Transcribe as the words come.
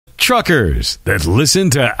truckers that listen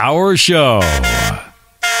to our show.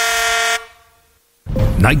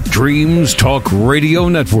 Night Dreams Talk Radio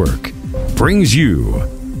Network brings you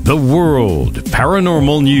the World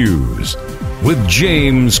Paranormal News with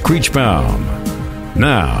James Creechbaum.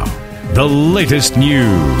 Now, the latest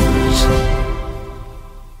news.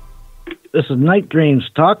 This is Night Dreams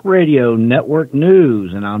Talk Radio Network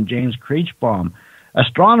News, and I'm James Creechbaum.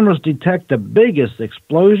 Astronomers detect the biggest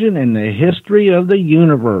explosion in the history of the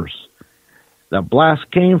universe. The blast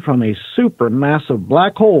came from a supermassive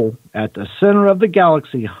black hole at the center of the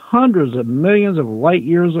galaxy, hundreds of millions of light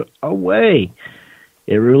years away.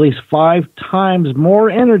 It released 5 times more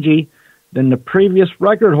energy than the previous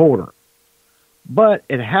record holder. But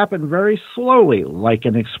it happened very slowly, like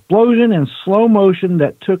an explosion in slow motion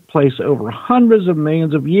that took place over hundreds of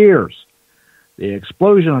millions of years. The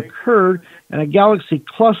explosion occurred in a galaxy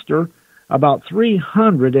cluster about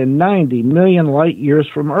 390 million light years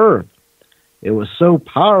from Earth. It was so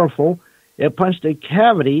powerful, it punched a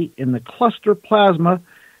cavity in the cluster plasma,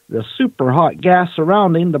 the super hot gas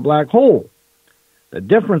surrounding the black hole. The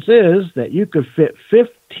difference is that you could fit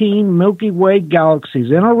 15 Milky Way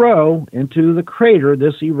galaxies in a row into the crater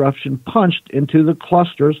this eruption punched into the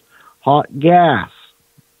cluster's hot gas.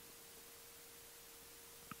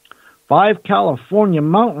 5 California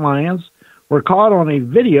mountain lions were caught on a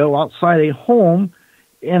video outside a home,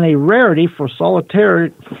 in a rarity for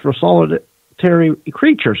solitary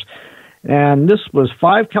creatures. And this was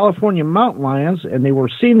 5 California mountain lions, and they were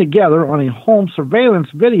seen together on a home surveillance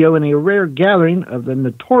video in a rare gathering of the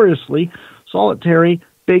notoriously solitary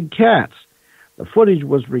big cats. The footage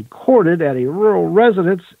was recorded at a rural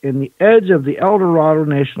residence in the edge of the El Dorado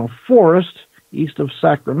National Forest, east of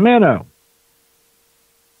Sacramento.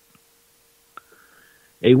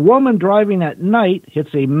 A woman driving at night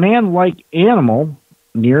hits a man-like animal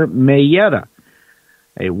near Mayetta.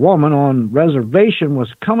 A woman on reservation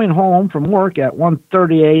was coming home from work at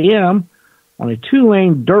 1:30 a.m. on a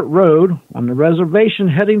 2-lane dirt road on the reservation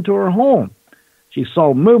heading to her home. She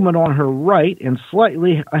saw movement on her right and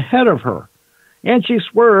slightly ahead of her, and she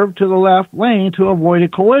swerved to the left lane to avoid a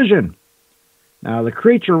collision. Now, the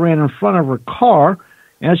creature ran in front of her car,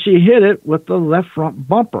 and she hit it with the left front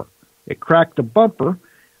bumper. It cracked the bumper.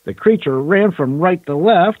 The creature ran from right to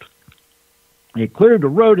left. It cleared the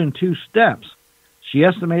road in 2 steps. She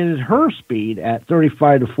estimated her speed at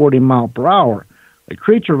 35 to 40 miles per hour. The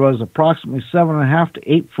creature was approximately 7.5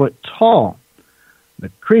 to 8 foot tall. The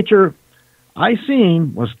creature I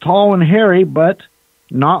seen was tall and hairy, but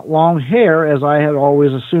not long hair, as I had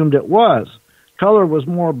always assumed it was. Color was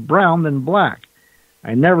more brown than black.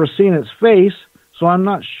 I never seen its face, so I'm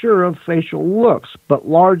not sure of facial looks, but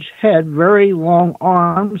large head, very long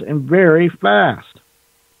arms, and very fast.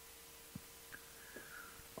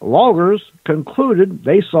 Loggers concluded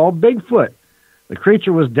they saw Bigfoot. The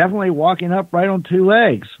creature was definitely walking upright on 2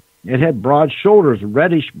 legs. It had broad shoulders,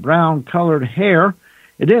 reddish-brown colored hair.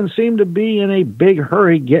 It didn't seem to be in a big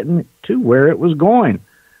hurry getting to where it was going.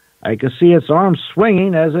 I could see its arms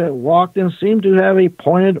swinging as it walked and seemed to have a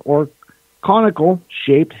pointed or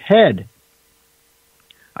conical-shaped head.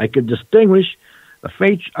 I couldn't distinguish the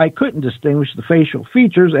facial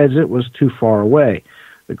features as it was too far away.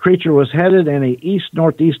 The creature was headed in a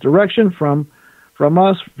east-northeast direction from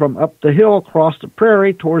us, from up the hill across the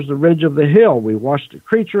prairie towards the ridge of the hill. We watched the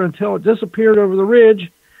creature until it disappeared over the ridge,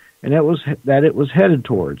 and it was headed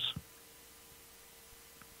towards.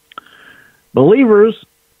 Believers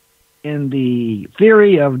in the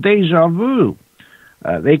theory of deja vu,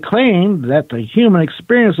 they claim that the human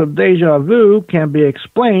experience of deja vu can be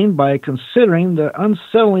explained by considering the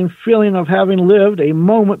unsettling feeling of having lived a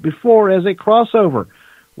moment before as a crossover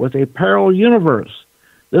with a parallel universe.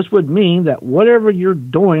 This would mean that whatever you're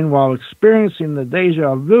doing while experiencing the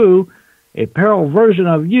deja vu, a parallel version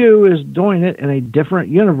of you is doing it in a different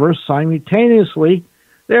universe simultaneously,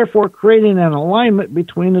 therefore creating an alignment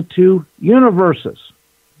between the 2 universes.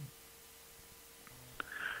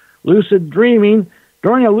 Lucid dreaming.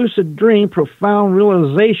 During a lucid dream, profound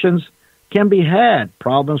realizations can be had,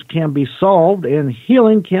 problems can be solved, and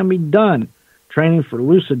healing can be done. Training for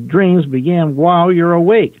lucid dreams began while you're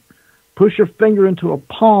awake. Push your finger into a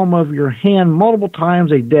palm of your hand multiple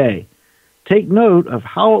times a day. Take note of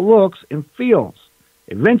how it looks and feels.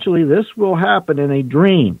 Eventually, this will happen in a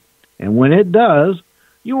dream, and when it does,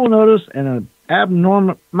 you will notice an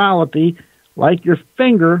abnormality like your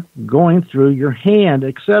finger going through your hand,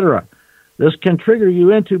 etc. This can trigger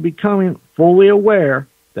you into becoming fully aware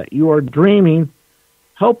that you are dreaming,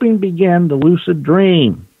 helping begin the lucid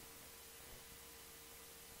dream.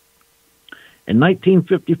 In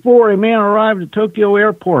 1954, a man arrived at Tokyo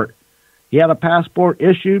Airport. He had a passport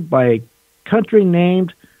issued by a country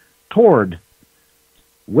named Tord,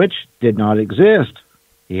 which did not exist.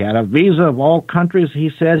 He had a visa of all countries. He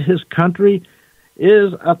said his country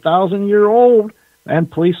is 1,000-year-old, and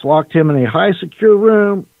police locked him in a high secure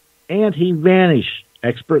room, and he vanished.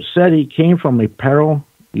 Experts said he came from a parallel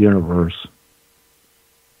universe.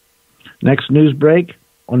 Next news break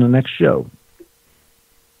on the next show.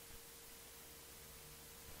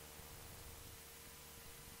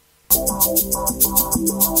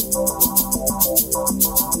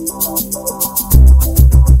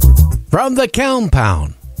 From the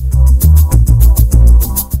compound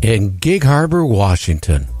in Gig Harbor,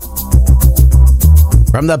 Washington.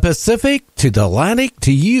 From the Pacific to the Atlantic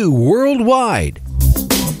to you worldwide.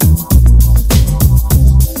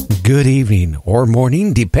 Good evening or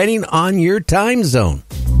morning, depending on your time zone.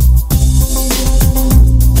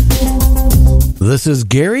 This is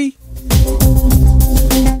Gary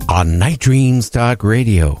on Night Dreams Talk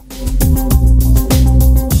Radio.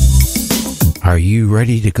 Are you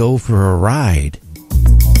ready to go for a ride?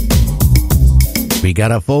 We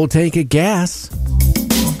got a full tank of gas.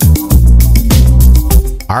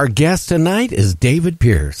 Our guest tonight is David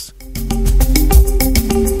Pierce.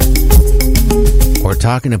 We're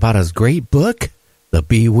talking about his great book, The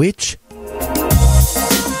Bewitched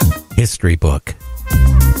history book.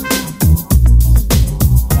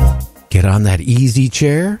 Get on that easy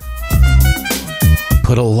chair.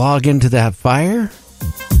 Put a log into that fire.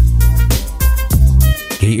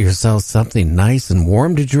 Get yourself something nice and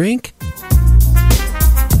warm to drink.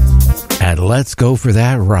 And let's go for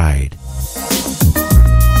that ride.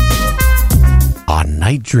 On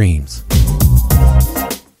Night Dreams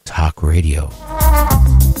Talk Radio.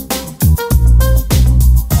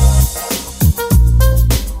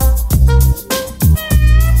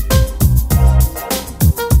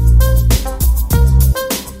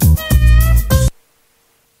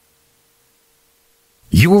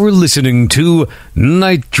 You're listening to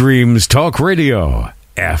Night Dreams Talk Radio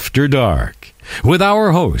After Dark with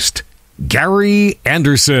our host, Gary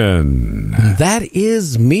Anderson. That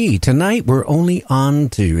is me. Tonight we're only on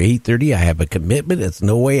to 8:30. I have a commitment. It's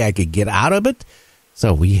no way I could get out of it.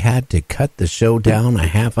 So we had to cut the show down a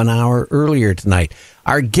half an hour earlier tonight.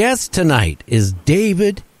 Our guest tonight is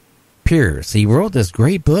David Pierce. He wrote this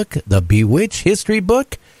great book, The Bewitched history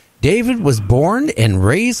book. David was born and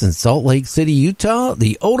raised in Salt Lake City, Utah,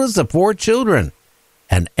 the oldest of 4 children,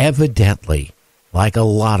 and evidently, like a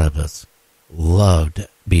lot of us, loved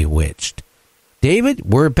Bewitched. David,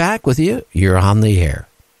 we're back with you. You're on the air.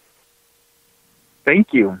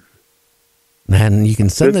 Thank you. And you can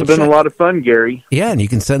send This has been a lot of fun, Gary. Yeah, and you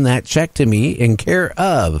can send that check to me in care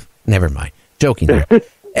of... Never mind. Joking there.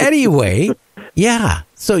 Anyway, yeah.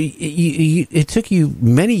 So it took you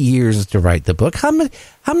many years to write the book. How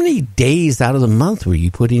many days out of the month were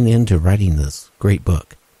you putting into writing this great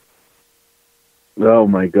book? Oh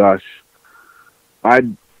my gosh,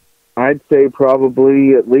 I'd say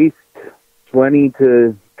probably at least 20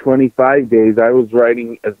 to 25 days. I was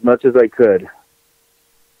writing as much as I could.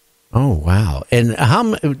 Oh wow! And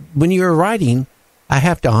when you were writing, I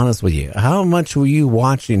have to be honest with you. How much were you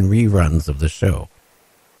watching reruns of the show?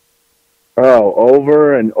 Oh,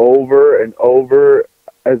 over and over and over.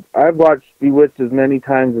 As I've watched Bewitched as many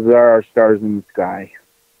times as there are stars in the sky.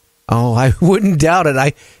 Oh, I wouldn't doubt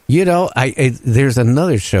it. There's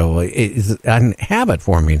another show. It's a habit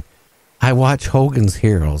forming. I watch Hogan's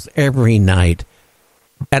Heroes every night,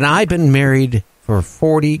 and I've been married for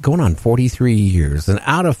 43 years. And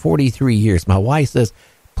out of 43 years, my wife says,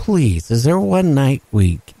 "Please, is there one night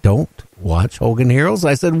we don't watch Hogan Heroes?"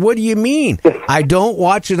 I said, "What do you mean? I don't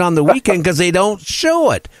watch it on the weekend because they don't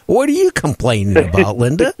show it. What are you complaining about,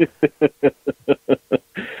 Linda?"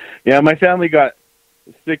 Yeah, my family got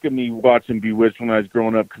sick of me watching Bewitched when I was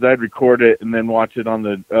growing up because I'd record it and then watch it on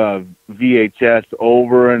the VHS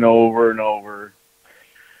over and over and over.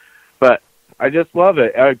 But I just love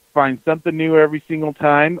it. I find something new every single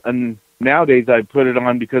time, and nowadays I put it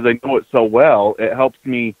on because I know it so well. It helps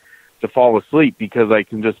me to fall asleep because I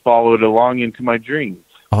can just follow it along into my dreams.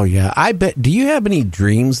 Oh, yeah. I bet. Do you have any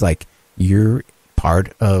dreams like you're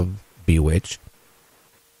part of Bewitched?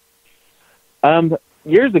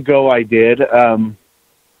 Years ago I did, and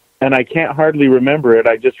I can't hardly remember it.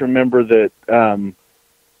 I just remember that,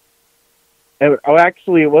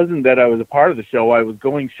 actually it wasn't that I was a part of the show. I was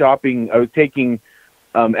going shopping. I was taking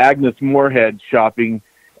Agnes Moorehead shopping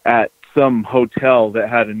at some hotel that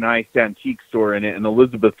had a nice antique store in it, and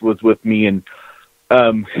Elizabeth was with me, and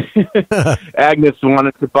Agnes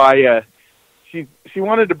wanted to buy she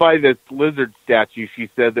wanted to buy this lizard statue, she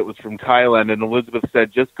said, that was from Thailand, and Elizabeth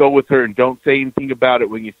said, "Just go with her and don't say anything about it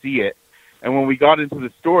when you see it." And when we got into the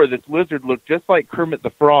store, this lizard looked just like Kermit the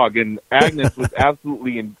Frog, and Agnes was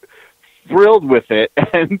absolutely thrilled with it.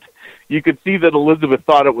 And you could see that Elizabeth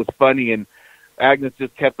thought it was funny, and Agnes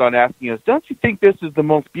just kept on asking us, "Don't you think this is the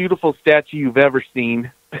most beautiful statue you've ever seen?"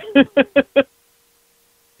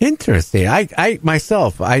 Interesting. I've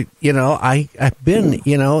been,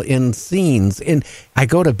 in scenes, and I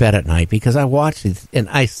go to bed at night because I watch it, and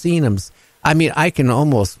I seen them. I mean, I can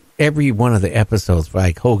almost every one of the episodes,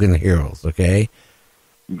 like Hogan Heroes. Okay.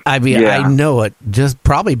 I mean, Yeah. I know it just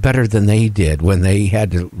probably better than they did when they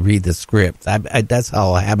had to read the script. That's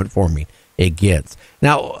how habit forming it gets.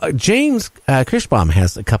 Now, James Kirschbaum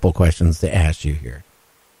has a couple questions to ask you here.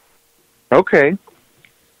 Okay.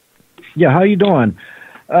 Yeah, how you doing?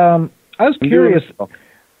 I was curious,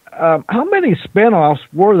 how many spinoffs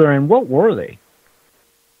were there, and what were they?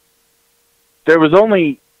 There was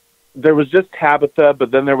just Tabitha,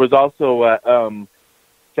 but then there was also a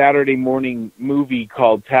Saturday morning movie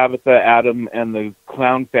called Tabitha, Adam, and the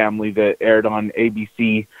Clown Family that aired on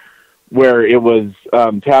ABC, where it was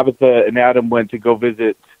Tabitha and Adam went to go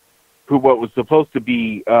visit what was supposed to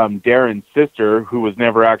be Darren's sister, who was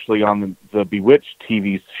never actually on the Bewitched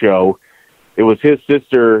TV show. It was his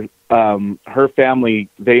sister, her family,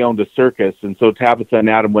 they owned a circus, and so Tabitha and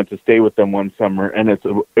Adam went to stay with them one summer, and it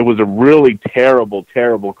was a really terrible,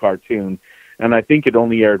 terrible cartoon, and I think it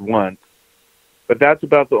only aired once. But that's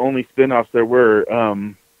about the only spin-offs there were.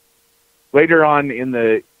 Later on in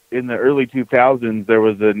the early 2000s, there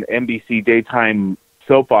was an NBC daytime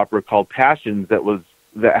soap opera called Passions that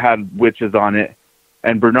had witches on it,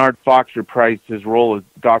 and Bernard Fox reprised his role as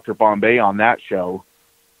Dr. Bombay on that show.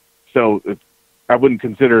 So I wouldn't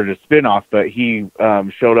consider it a spin-off, but he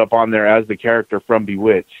showed up on there as the character from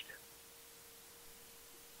Bewitched.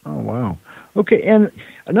 Oh, wow. Okay, and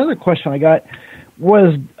another question I got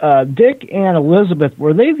was Dick and Elizabeth,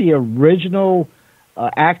 were they the original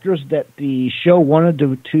actors that the show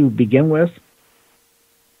wanted to begin with?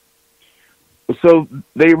 So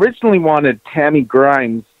they originally wanted Tammy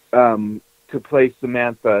Grimes to play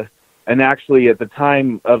Samantha. And actually, at the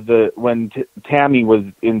time of when Tammy was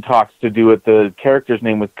in talks to do it, the character's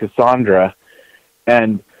name was Cassandra,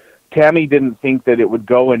 and Tammy didn't think that it would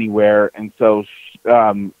go anywhere, and so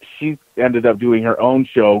she ended up doing her own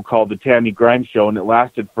show called The Tammy Grimes Show, and it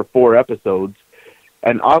lasted for 4 episodes.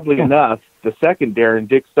 And oddly enough, the second Darren,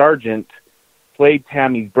 Dick Sargent, played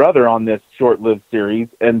Tammy's brother on this short-lived series,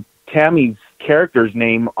 and Tammy's character's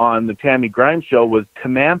name on The Tammy Grimes Show was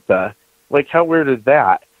Tamantha. Like, how weird is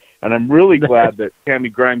that? And I'm really glad that Tammy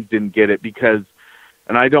Grimes didn't get it because,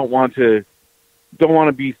 and I don't want to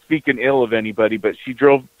be speaking ill of anybody, but she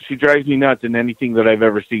drives me nuts in anything that I've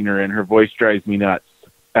ever seen her in. Her voice drives me nuts.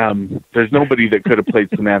 There's nobody that could have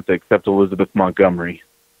played Samantha except Elizabeth Montgomery.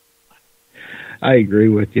 I agree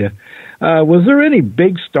with you. Was there any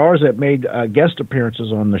big stars that made guest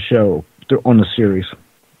appearances on the show, on the series?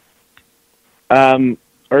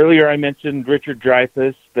 Earlier I mentioned Richard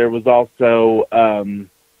Dreyfuss. There was also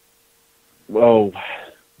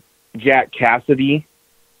Jack Cassidy.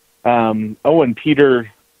 And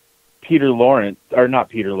Peter Lawrence, or not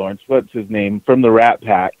Peter Lawrence, what's his name, from the Rat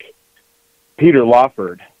Pack? Peter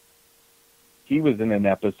Lawford. He was in an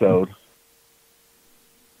episode.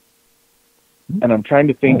 And I'm trying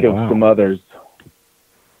to think of some others.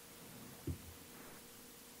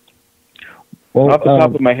 Well, off the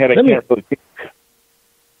top of my head, I can't really think.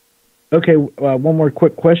 Okay, one more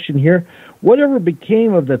quick question here. Whatever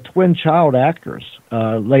became of the twin child actors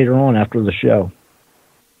later on after the show?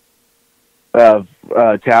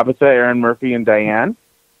 Tabitha, Aaron Murphy, and Diane?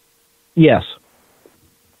 Yes.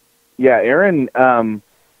 Yeah, Aaron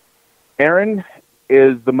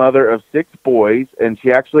is the mother of 6 boys, and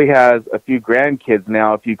she actually has a few grandkids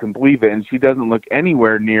now, if you can believe it, and she doesn't look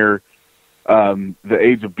anywhere near the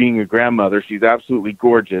age of being a grandmother. She's absolutely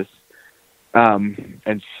gorgeous.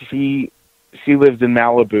 And she lives in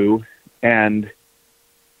Malibu, and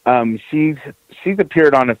she's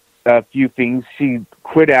appeared on a few things. She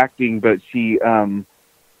quit acting, but she was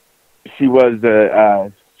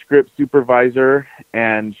a script supervisor,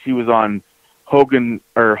 and she was on Hulk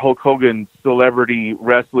Hogan Celebrity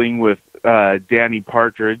Wrestling with Danny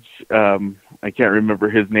Partridge. I can't remember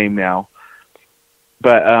his name now,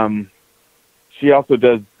 but she also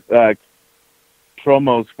does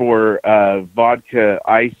promos for vodka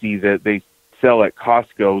icy that they sell at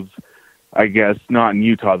Costco's. I guess not in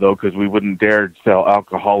Utah though, because we wouldn't dare sell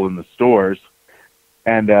alcohol in the stores.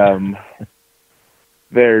 And and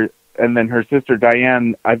then her sister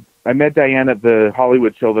Diane. I met Diane at the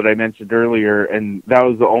Hollywood show that I mentioned earlier, and that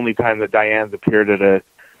was the only time that Diane's appeared at a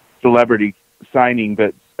celebrity signing.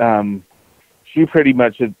 But she pretty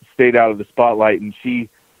much had stayed out of the spotlight, and she